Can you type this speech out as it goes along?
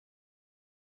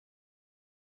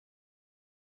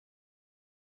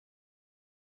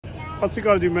ਸਤਿ ਸ਼੍ਰੀ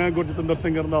ਅਕਾਲ ਜੀ। मैं गुरजतिंदर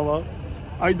सिंह रंधावा।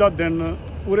 अज का दिन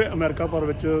पूरे अमेरिका भर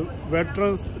में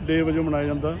वैटरन्स डे वजों मनाया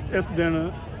जाता। इस दिन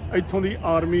इत्थों की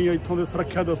आर्मी, इत्थों के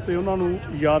सुरक्षा दस्ते उन्होंने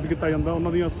याद किया जाता।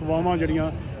 उन्होंने सेवावां जिहड़ियां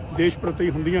देश प्रति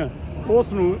होंदियां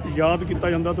उसनूं याद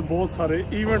किया जाता। तो बहुत सारे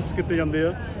ईवेंट्स किए जाते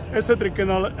हैं। इस तरीके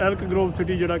नाल एल्क ग्रोव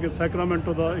सिटी जिहड़ा कि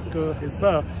सैक्रामेंटो का एक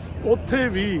हिस्सा, उत्थे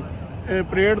भी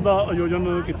परेड का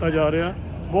आयोजन किया जा रहा।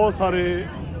 बहुत सारे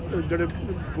ਜਿਹੜੇ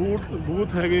ਬੂਥ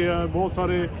ਹੈਗੇ ਆ, बहुत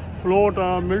सारे फ्लोट आ,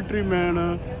 military man,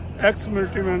 x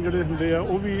military man ਜਿਹੜੇ ਹੁੰਦੇ ਆ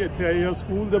ਉਹ ਵੀ ਇੱਥੇ ਆਏ ਆ,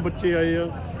 ਸਕੂਲ ਦੇ ਬੱਚੇ ਆਏ ਆ।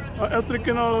 ਇਸ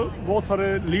ਤਰੀਕੇ ਨਾਲ ਬਹੁਤ ਸਾਰੇ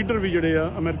ਲੀਡਰ ਵੀ ਜਿਹੜੇ ਆ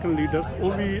ਅਮਰੀਕਨ ਲੀਡਰਸ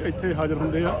ਉਹ ਵੀ ਇੱਥੇ ਹਾਜ਼ਰ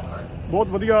ਹੁੰਦੇ ਆ। ਬਹੁਤ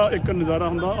ਵਧੀਆ ਇੱਕ ਨਜ਼ਾਰਾ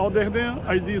ਹੁੰਦਾ। ਆਓ ਦੇਖਦੇ ਆ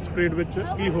ਅੱਜ ਦੀ ਇਸ ਪਰੇਡ ਵਿੱਚ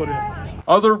ਕੀ ਹੋ ਰਿਹਾ।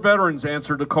 Other veterans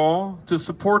answered the call to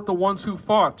support the ones who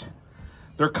fought.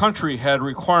 Their country had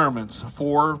requirements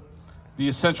for the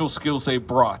essential skills they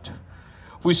brought.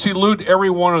 We salute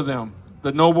every one of them,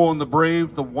 the noble and the brave,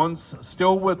 the ones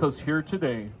still with us here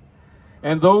today,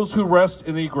 and those who rest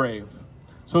in the grave.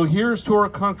 So here's to our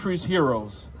country's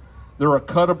heroes. They're a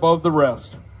cut above the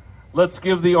rest. Let's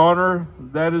give the honor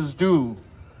that is due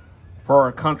for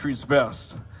our country's best.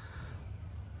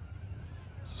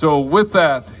 So with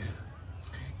that,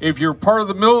 if you're part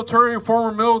of the military,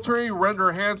 former military,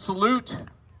 render a hand salute.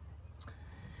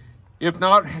 If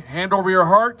not, hand over your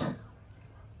heart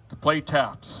to play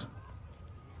taps.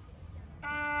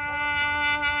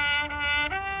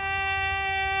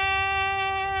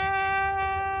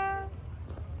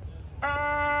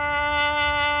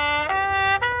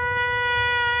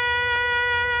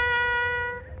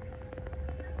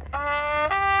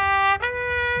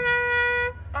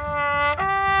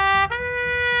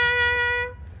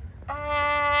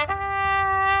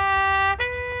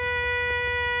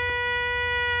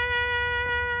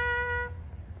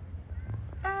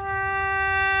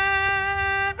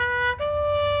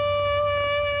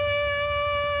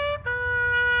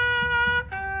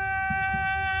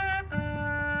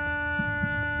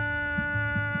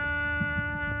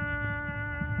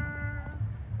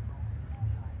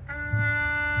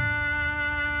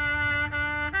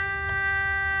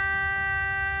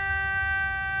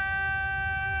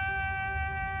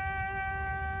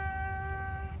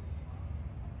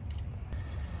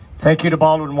 Thank you to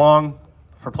Baldwin Wong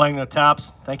for playing the taps.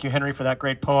 Thank you, Henry, for that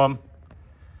great poem.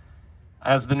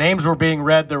 As the names were being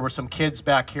read, there were some kids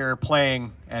back here playing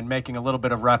and making a little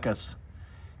bit of ruckus.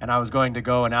 And I was going to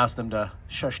go and ask them to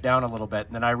shush down a little bit.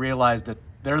 And then I realized that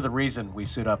they're the reason we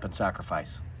suit up and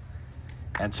sacrifice.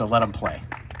 And so let them play.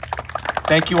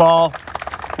 Thank you all.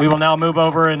 We will now move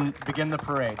over and begin the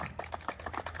parade.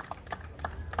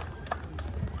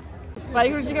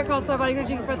 Waheguru ji ਕਾ ਖਾਲਸਾ, ਵਾਹਿਗੁਰੂ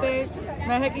ਜੀ ਕੀ ਫਤਿਹ।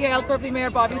 ਮੈਂ ਹੈਗੀ ਐਲਕ Grove ਦੀ mayor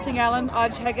Bobby Singh Allen.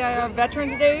 ਅੱਜ ਹੈਗਾ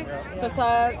veterans ਡੇ। ਤਾਂ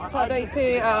ਸਾਡਾ ਇੱਥੇ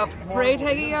parade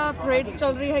ਹੈਗੀ ਆ, ਪਰੇਡ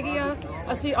ਚੱਲ ਰਹੀ ਹੈਗੀ ਆ।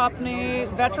 ਅਸੀਂ ਆਪਣੇ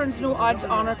ਵੈਟਰਨਸ ਨੂੰ ਅੱਜ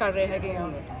ਆਨਰ ਕਰ ਰਹੇ ਹੈਗੇ ਆ।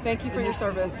 Thank you for your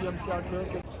service.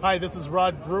 Hi, this is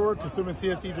Rod Brewer, Kasuma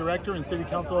CSD Director and City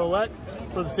Council-elect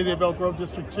for the City of Elk Grove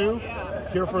District 2,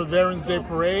 here for the Veterans Day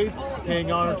Parade, paying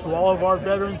honor to all of our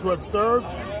veterans who have served,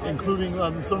 including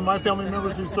some of my family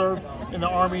members who served in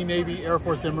the Army, Navy, Air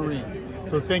Force, and Marines.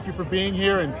 So thank you for being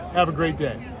here and have a great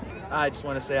day. I just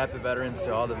want to say happy veterans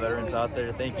to all the veterans out there.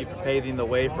 Thank you for paving the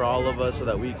way for all of us so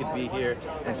that we could be here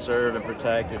and serve and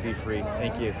protect and be free.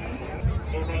 Thank you.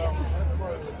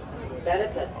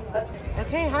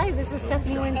 Okay, hi, this is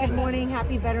Stephanie Wynn. Good morning.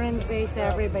 Happy Veterans Day to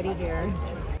everybody here.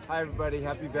 Hi everybody,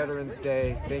 happy Veterans Day.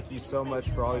 Thank you so much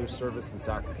for all your service and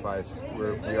sacrifice.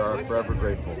 We are forever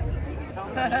grateful.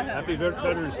 Happy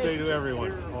Veterans Day to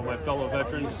everyone. All my fellow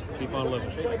veterans, keep on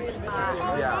living.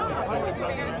 Yeah.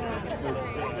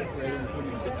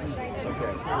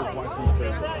 Okay.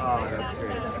 Oh, that's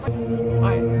great.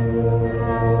 Hi,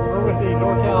 we're with the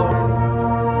NorCal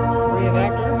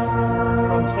reenactors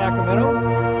from Sacramento.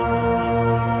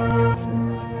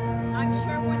 I'm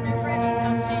sure when they're ready,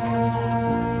 they'll take it.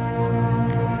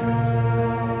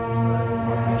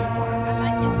 I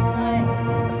like his flag,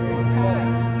 his tie.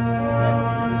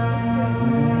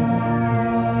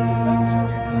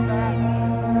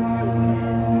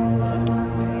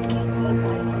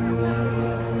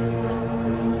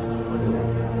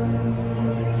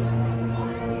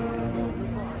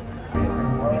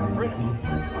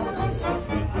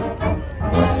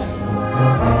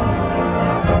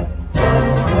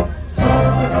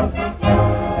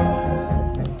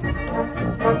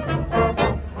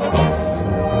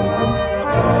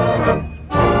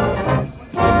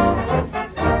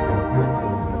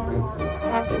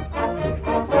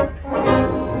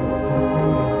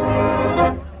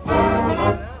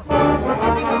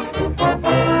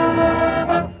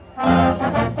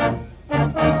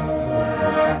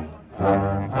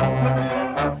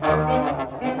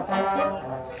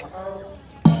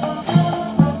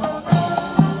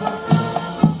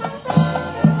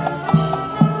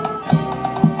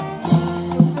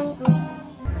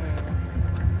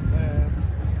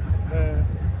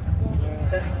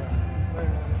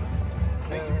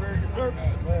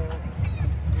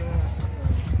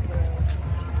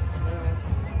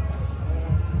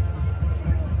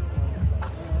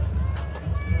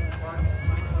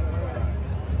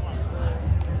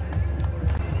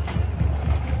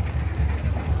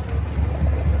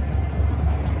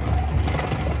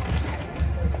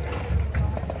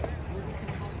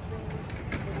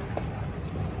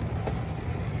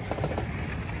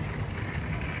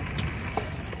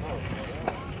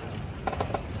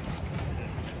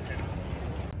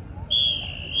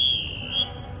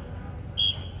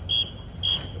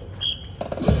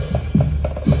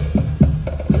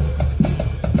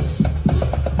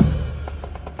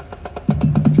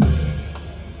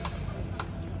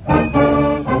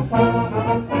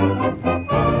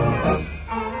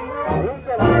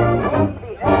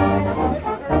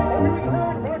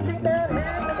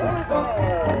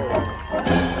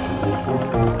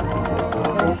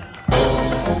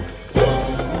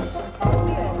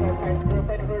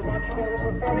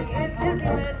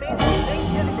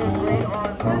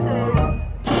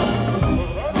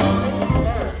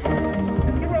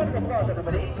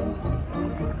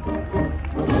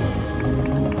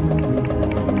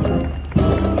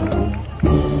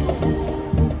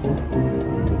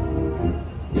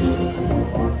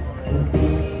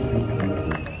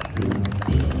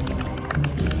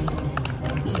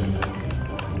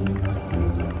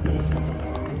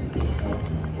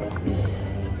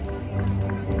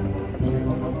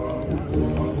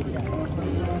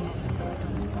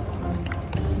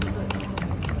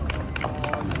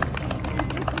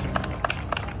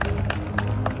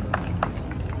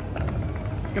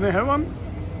 Can I have one?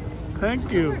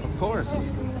 Thank you. Of course.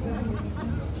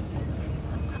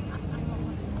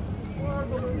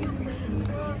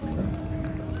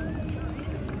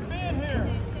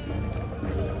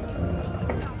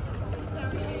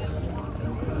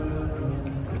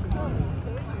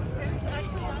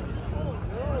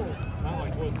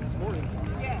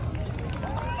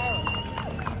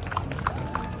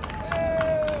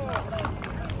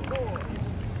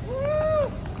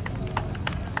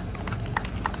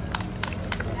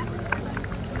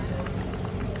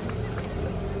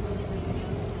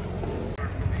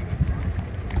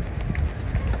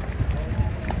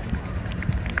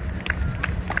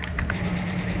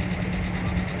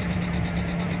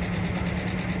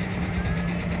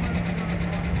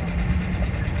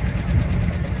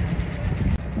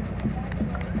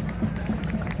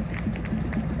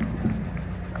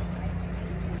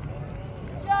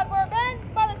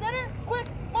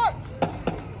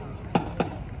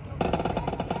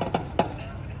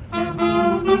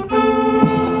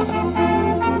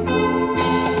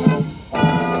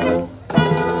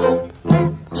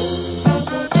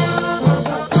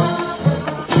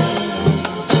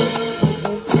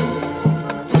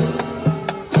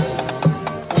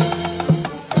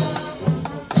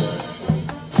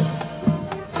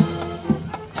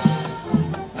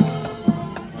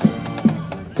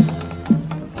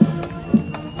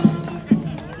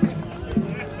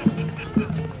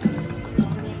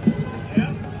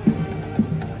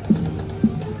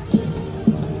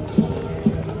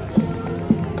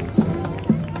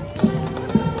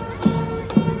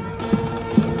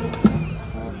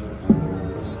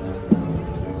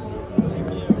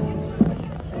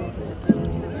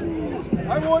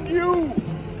 want you.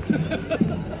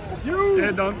 You.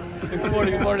 Yeah, done. Good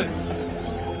morning. Good morning.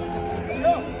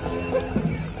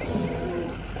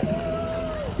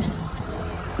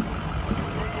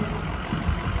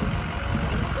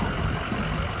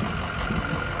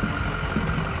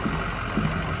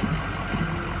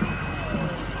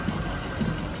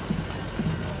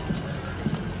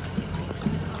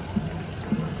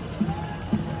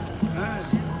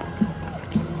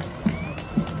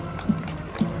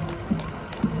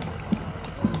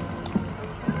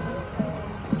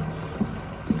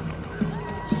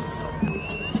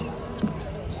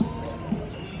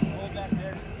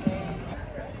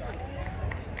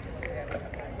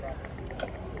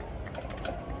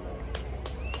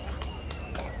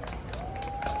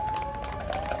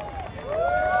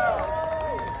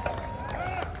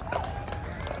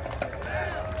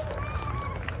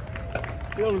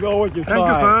 It'll go with you. Thank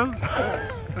you, sir.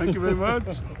 Thank you very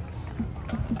much.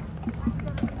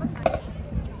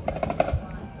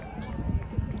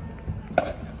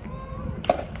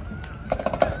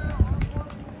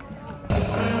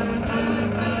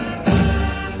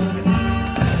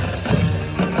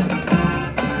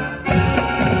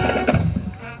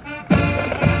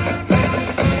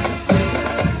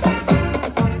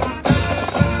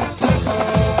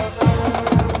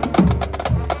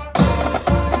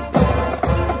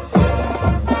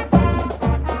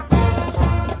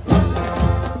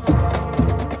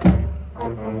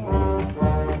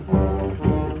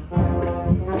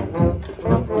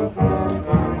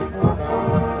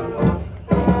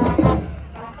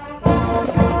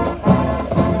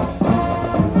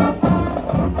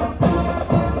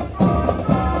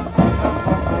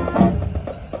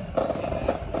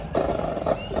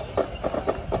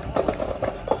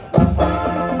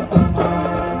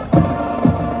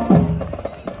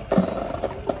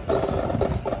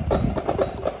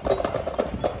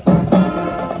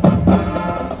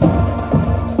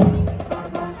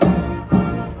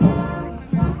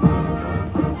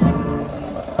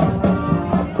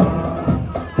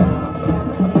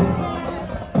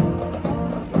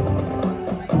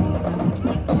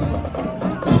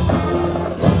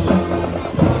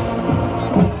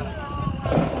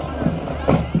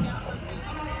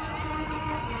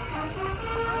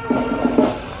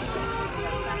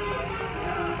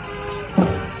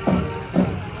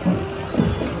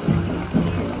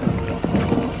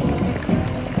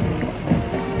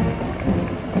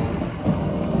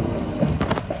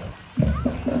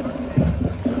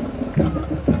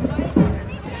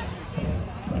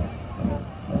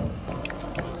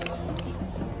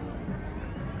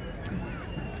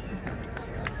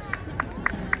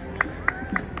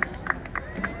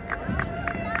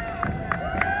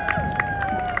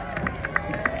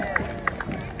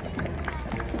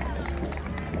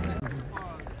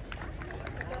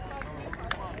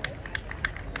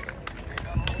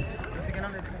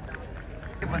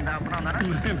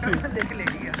 देख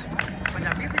लेगी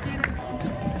Punjabi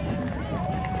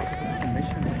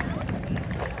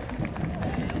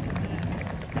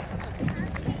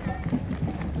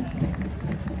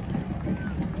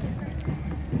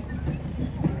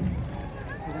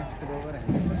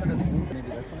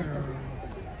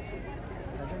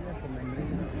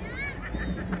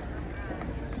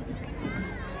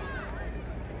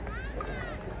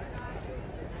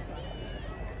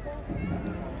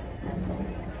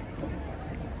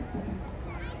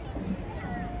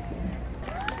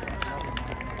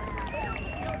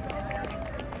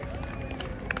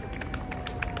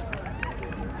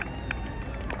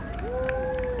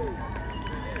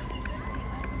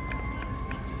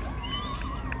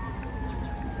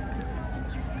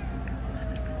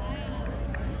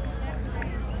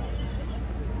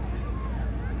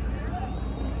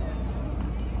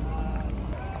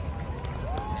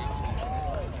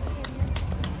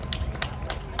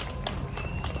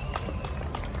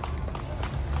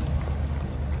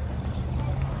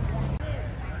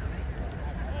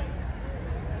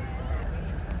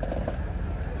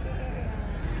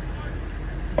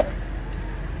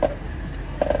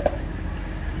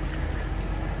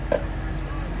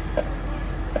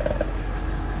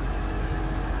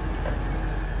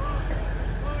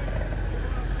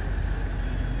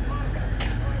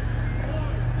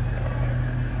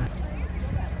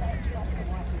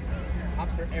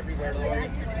everywhere,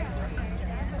 Lord.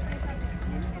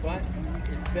 But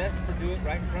it's best to do it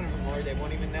right in front of them, Lord. They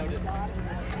won't even notice.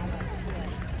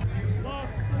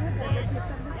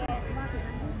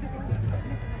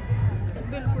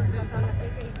 बिल्कुल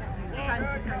हाँ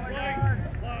जी हाँ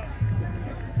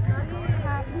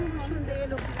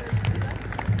जी